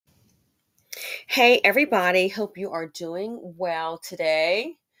Hey everybody, hope you are doing well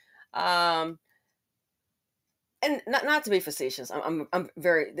today. Um, and not to be facetious, I'm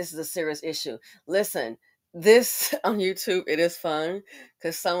very. This is a serious issue. Listen, this on YouTube it is fun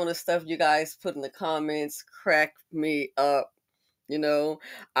because some of the stuff you guys put in the comments crack me up. You know,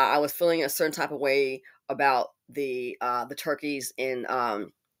 I was feeling a certain type of way about the turkeys in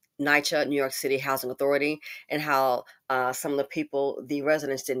NYCHA, New York City Housing Authority, and how some of the people, the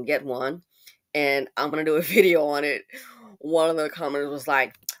residents, didn't get one. And I'm gonna do a video on it. One of the commenters was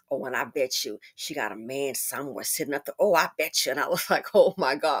like, "Oh, and I bet you she got a man somewhere sitting up there. Oh, I bet you." And I was like, "Oh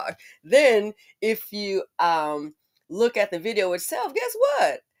my god!" Then if you look at the video itself, guess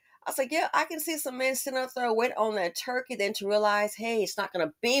what? I was like, yeah, I can see some men sitting up there waiting on that turkey, then to realize, hey, it's not going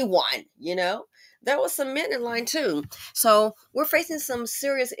to be one, you know? There was some men in line too. So we're facing some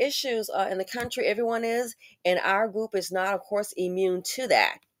serious issues in the country. Everyone is, and our group is not, of course, immune to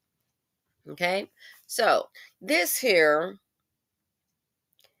that. Okay? So this here,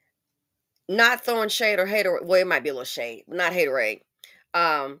 not throwing shade or hate, or well, it might be a little shade, but not haterade.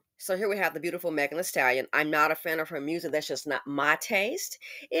 So here we have the beautiful Megan Thee Stallion. I'm not a fan of her music. That's just not my taste.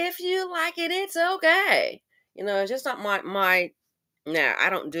 If you like it, it's okay. You know, it's just not my. Nah, I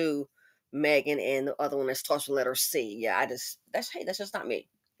don't do Megan, and the other one that starts with letter C. Yeah, that's just not me.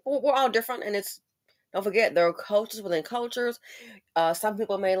 We're all different, and it's don't forget there are cultures within cultures. Some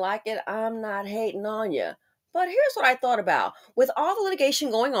people may like it. I'm not hating on you, but here's what I thought about with all the litigation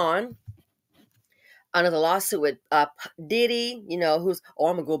going on under the lawsuit with Diddy, you know, who's, oh,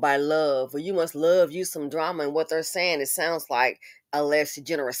 I'm gonna go by love, or you must love you some drama. And what they're saying, it sounds like alleged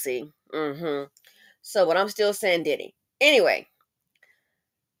degeneracy. So, but I'm still saying Diddy. Anyway,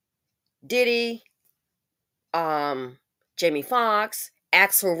 Diddy, Jamie Foxx,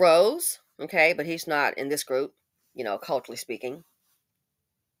 Axl Rose, okay, but he's not in this group, you know, culturally speaking.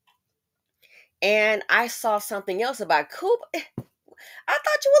 And I saw something else about Cuba. I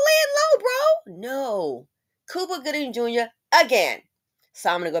thought you were laying low, bro. No. Cuba Gooding Jr. again.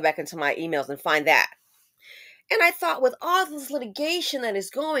 So I'm going to go back into my emails and find that. And I thought with all this litigation that is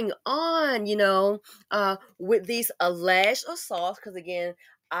going on, you know, with these alleged assaults, because again,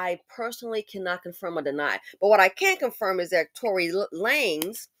 I personally cannot confirm or deny. But what I can confirm is that Tory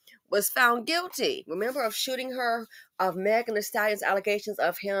Lanez was found guilty. Remember of shooting her, of Megan Thee Stallion's allegations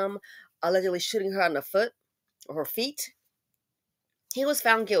of him allegedly shooting her on the foot or her feet? He was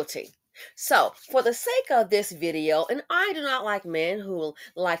found guilty. So, for the sake of this video, and I do not like men who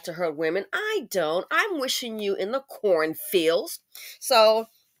like to hurt women. I don't. I'm wishing you in the cornfields. So,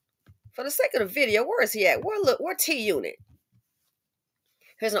 for the sake of the video, where is he at? Where T Unit?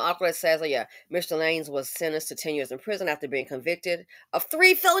 Here's an article that says, oh yeah, Mr. Lanez was sentenced to 10 years in prison after being convicted of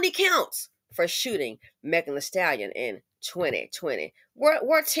 3 felony counts for shooting Megan Thee Stallion in 2020.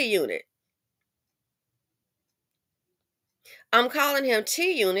 Where T Unit? I'm calling him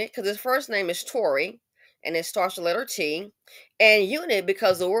T Unit because his first name is Tory and it starts with the letter T. And Unit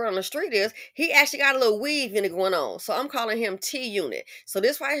because the word on the street is he actually got a little weave in it going on. So I'm calling him T Unit. So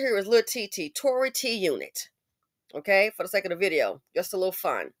this right here is little TT, Tory T Unit. Okay, for the sake of the video, just a little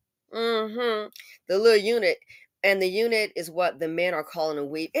fun. The little unit. And the unit is what the men are calling a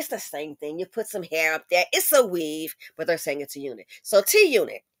weave. It's the same thing. You put some hair up there. It's a weave, but they're saying it's a unit. So T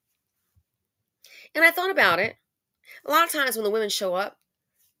Unit. And I thought about it. A lot of times when the women show up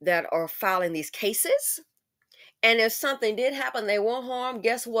that are filing these cases, and if something did happen, they won't harm,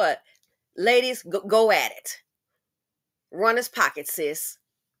 guess what? Ladies, go at it. Run his pocket, sis.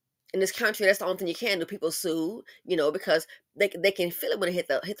 In this country, that's the only thing you can do. People sue, you know, because they can feel it when it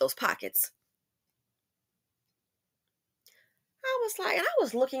hit those pockets. I was like, and I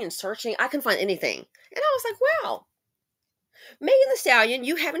was looking and searching. I couldn't find anything. And I was like, wow. Megan Thee Stallion,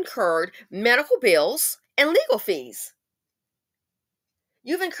 you have incurred medical bills and legal fees.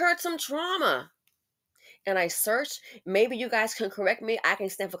 You've incurred some trauma. And I searched. Maybe you guys can correct me. I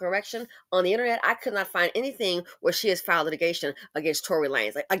can stand for correction. On the internet, I could not find anything where she has filed litigation against Tory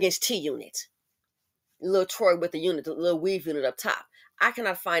Lanez, like against T Unit. Little Tory with the unit, the little weave unit up top. I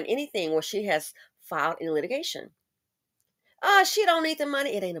cannot find anything where she has filed any litigation. Oh, she don't need the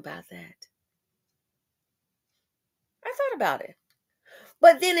money. It ain't about that. I thought about it.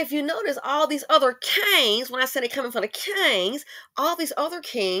 But then if you notice all these other kangs, when I said it coming from the kangs, all these other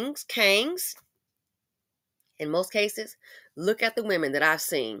kangs, in most cases, look at the women that I've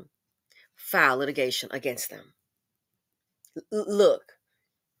seen file litigation against them. Look,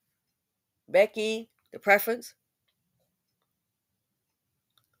 Becky, the preference.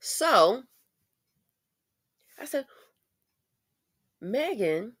 So I said,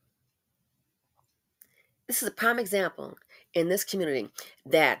 Megan, this is a prime example in this community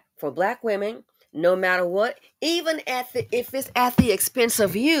that for Black women, No matter what, even if it's at the expense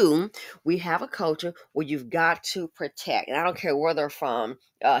of you, we have a culture where you've got to protect. And I don't care where they're from.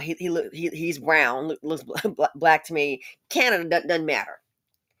 He's brown, looks black to me. Canada doesn't matter.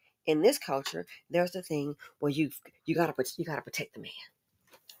 In this culture, there's the thing where you gotta protect the man.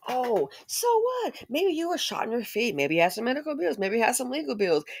 Oh, so what? Maybe you were shot in your feet. Maybe you had some medical bills. Maybe you had some legal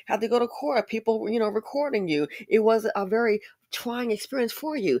bills. Had to go to court. People, recording you. It was a very trying experience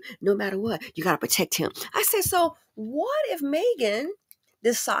for you. No matter what, you got to protect him. I said, so what if Megan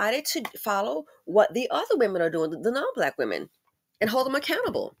decided to follow what the other women are doing, the non-black women, and hold them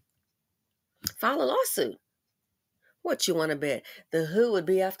accountable? File a lawsuit. What you want to bet? The hood would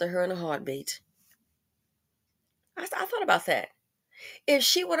be after her in a heartbeat. I thought about that. If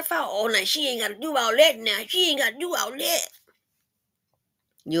she would have filed, oh, now she ain't got to do all that now. She ain't got to do all that.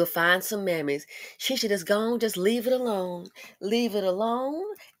 You'll find some mammies. She should just go on, just leave it alone. Leave it alone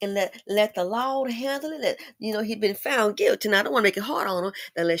and let the law handle it. He'd been found guilty. Now, I don't want to make it hard on them.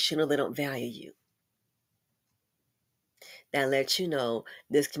 That lets you know they don't value you. That lets you know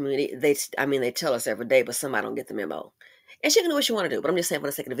this community, they tell us every day, but somebody don't get the memo. And she can do what she want to do, but I'm just saying for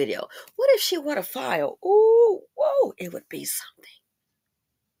the sake of the video. What if she were to file? Ooh, whoa, it would be something.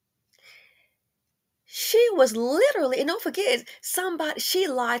 She was literally, and don't forget, she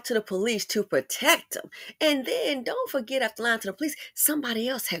lied to the police to protect them. And then don't forget, after lying to the police, somebody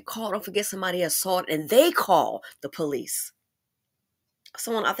else had called. Don't forget, somebody else saw it and they called the police.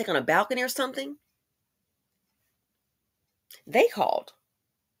 Someone, I think, on a balcony or something. They called.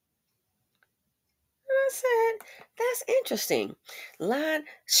 I said, that's interesting. Lying,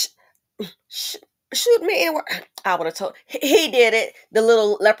 shoot me anywhere. I would have told. He did it. The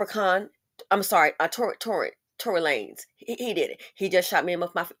little leprechaun. I'm sorry, Tory Lanez. He did it. He just shot me in my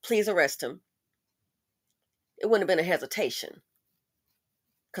mouth. Please arrest him. It wouldn't have been a hesitation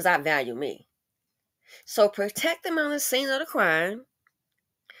because I value me. So protect them on the scene of the crime.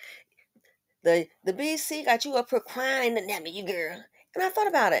 The BC got you up here crying and at me, you girl. And I thought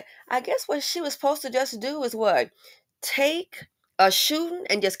about it. I guess what she was supposed to just do is what? Take a shooting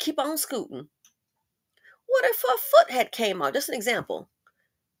and just keep on scooting. What if her foot had came out? Just an example.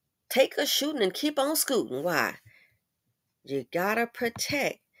 Take a shooting and keep on scooting. Why? You gotta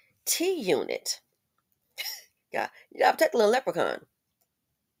protect T-Unit. You gotta protect the little leprechaun.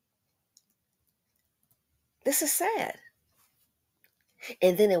 This is sad.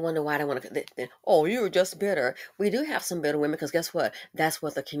 And then they wonder why they want to. Oh, you were just bitter. We do have some bitter women because guess what? That's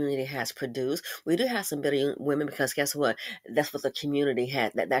what the community has produced. We do have some bitter women because guess what? That's what the community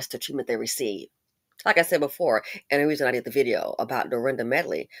had. That's the treatment they receive. Like I said before, and the reason I did the video about Dorinda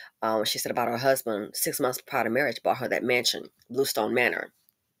Medley, she said about her husband, 6 months prior to marriage, bought her that mansion, Bluestone Manor.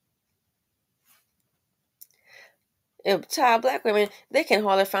 And child black women, they can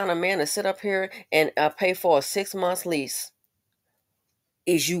hardly find a man to sit up here and pay for a 6 months lease.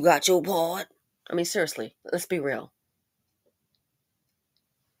 Is you got your part? I mean, seriously, let's be real.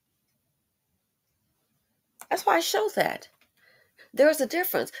 That's why I show that. There's a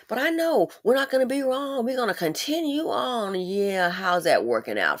difference. But I know we're not going to be wrong. We're going to continue on. Yeah, how's that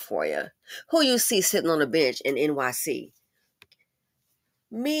working out for you? Who you see sitting on the bench in NYC?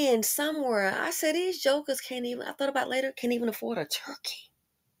 Men somewhere. I said, these jokers can't even, I thought about later, can't even afford a turkey.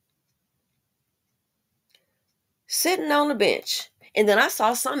 Sitting on the bench. And then I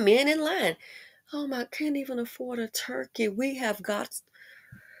saw some men in line. Oh my, can't even afford a turkey. We have got...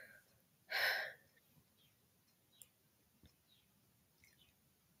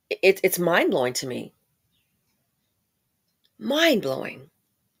 It's mind-blowing to me. Mind-blowing.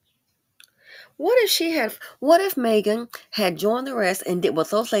 What if Megan had joined the rest and did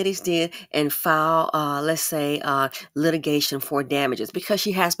what those ladies did and filed, let's say, litigation for damages because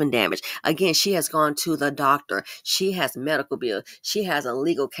she has been damaged. Again, she has gone to the doctor. She has medical bills. She has a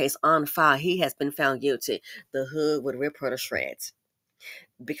legal case on file. He has been found guilty. The hood would rip her to shreds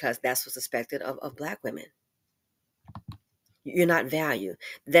because that's what's expected of black women. You're not valued.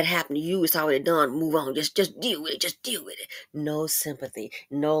 That happened to you. It's already done. Move on. Just deal with it. Just deal with it. No sympathy.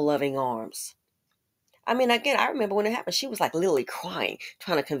 No loving arms. I mean, again, I remember when it happened, she was like literally crying,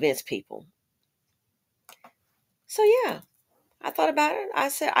 trying to convince people. So yeah, I thought about it. I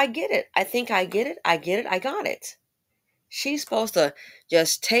said, I get it. I think I get it. I get it. I got it. She's supposed to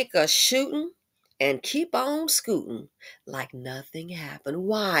just take a shooting and keep on scooting like nothing happened.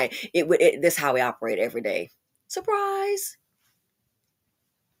 Why? This is how we operate every day. Surprise.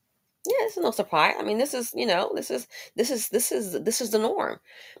 Yeah, this is no surprise. I mean, this is the norm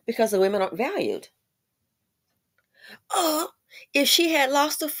because the women aren't valued. If she had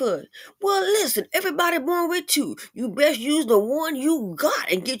lost a foot, well, listen, everybody born with two. You best use the one you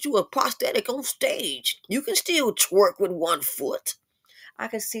got and get you a prosthetic on stage. You can still twerk with one foot. I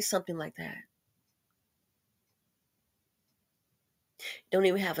can see something like that. Don't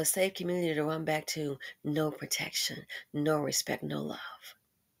even have a safe community to run back to. No protection, no respect, no love.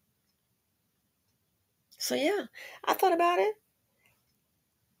 So yeah, I thought about it.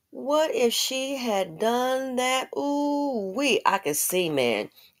 What if she had done that? Ooh, I could see, man.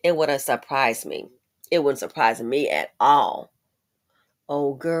 It wouldn't surprise me. It wouldn't surprise me at all.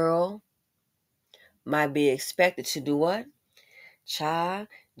 Old girl might be expected to do what? Child,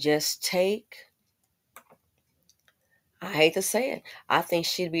 just take. I hate to say it. I think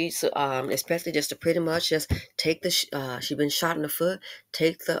she'd be expected just to pretty much just take the. She's been shot in the foot.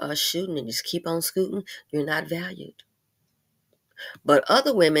 Take the shooting and just keep on scooting. You're not valued. But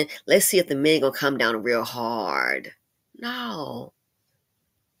other women, let's see if the men gonna come down real hard. No,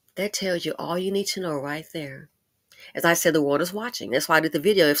 that tells you all you need to know right there. As I said, the world is watching. That's why I did the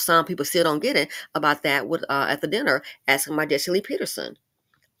video. If some people still don't get it about that, with at the dinner asking my Jesse Lee Peterson.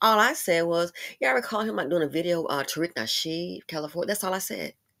 All I said was, yeah, I recall him like doing a video, Tariq Nasheed, California. That's all I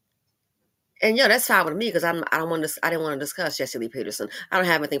said. And yeah, that's fine with me because I didn't want to discuss Jesse Lee Peterson. I don't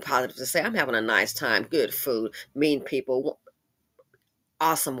have anything positive to say. I'm having a nice time, good food, mean people,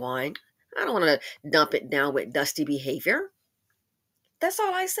 awesome wine. I don't want to dump it down with dusty behavior. That's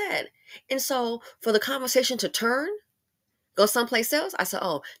all I said. And so for the conversation to turn, go someplace else, I said,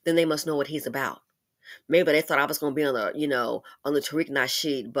 oh, then they must know what he's about. Maybe they thought I was going to be on the Tariq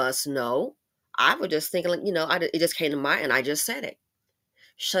Nasheed bus. No, I was just thinking, it just came to mind and I just said it.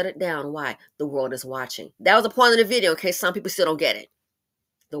 Shut it down. Why? The world is watching. That was the point of the video in case some people still don't get it.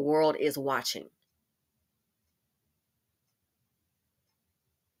 The world is watching.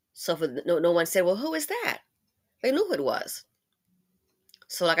 So no one said, well, who is that? They knew who it was.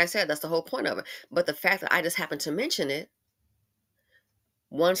 So like I said, that's the whole point of it. But the fact that I just happened to mention it,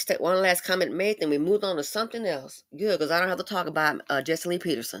 one last comment made, then we moved on to something else. Good, because I don't have to talk about Jesse Lee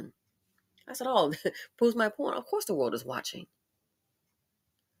Peterson. I said, oh, proves my point. Of course the world is watching.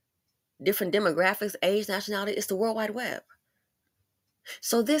 Different demographics, age, nationality, it's the World Wide Web.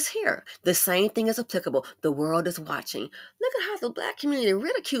 So this here, the same thing is applicable. The world is watching. Look at how the black community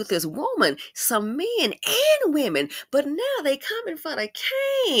ridiculed this woman, some men and women, but now they come in front of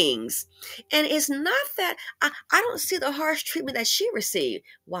kangs. And it's not that, I don't see the harsh treatment that she received.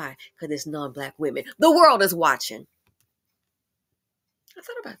 Why? Because it's non-black women. The world is watching. I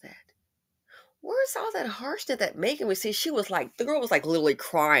thought about that. Where's all that harshness that Megan received? The girl was like literally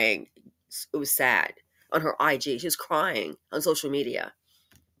crying. It was sad on her IG. She was crying on social media.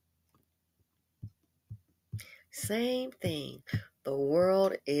 Same thing. The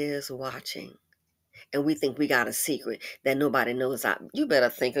world is watching. And we think we got a secret that nobody knows. You better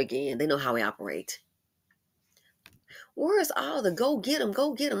think again. They know how we operate. Where's all the go get them?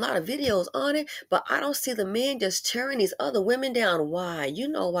 A lot of videos on it. But I don't see the men just tearing these other women down. Why? You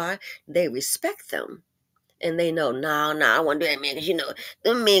know why? They respect them. And they know, no, I want to do that, man. Because,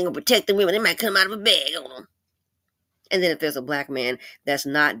 them men will protect the women. They might come out of a bag on them. And then if there's a black man that's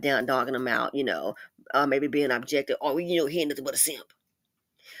not down dogging them out, maybe being objective, or, he ain't nothing but a simp.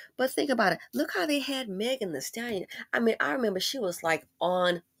 But think about it. Look how they had Megan Thee Stallion. I mean, I remember she was like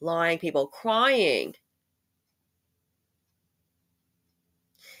online, people crying.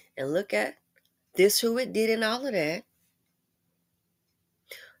 And look at this, who it did and all of that.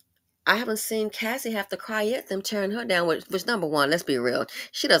 I haven't seen Cassie have to cry yet, them tearing her down, which number one, let's be real.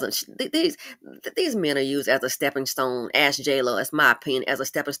 She doesn't, these men are used as a stepping stone. Ask J-Lo, that's my opinion, as a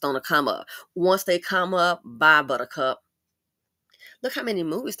stepping stone to come up. Once they come up, bye, buttercup. Look how many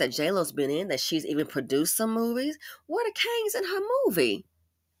movies that J-Lo's been in, that she's even produced some movies. What are kangs in her movie?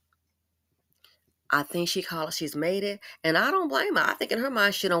 I think she's made it, and I don't blame her. I think in her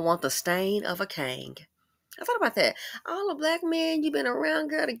mind, she don't want the stain of a kang. I thought about that. All the black men you've been around,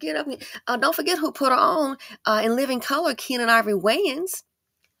 girl, to get up. Don't forget who put her on in Living Color, Keenan Ivory Wayans.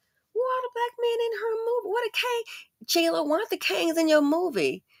 What are the black men in her movie? What a kang. J-Lo, why aren't the kangs in your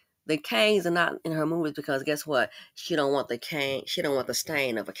movie? The kangs are not in her movies because guess what? She don't want the kang. She don't want the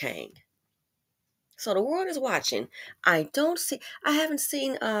stain of a kang. So the world is watching. I haven't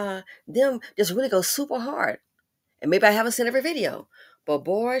seen them just really go super hard. And maybe I haven't seen every video. But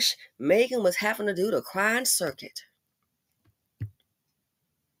boy, Megan was having to do the crying circuit.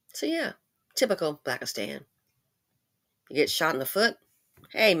 So yeah, typical Blackistan. You get shot in the foot.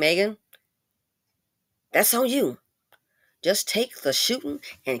 Hey, Megan, that's on you. Just take the shooting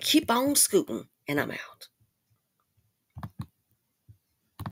and keep on scooting. And I'm out.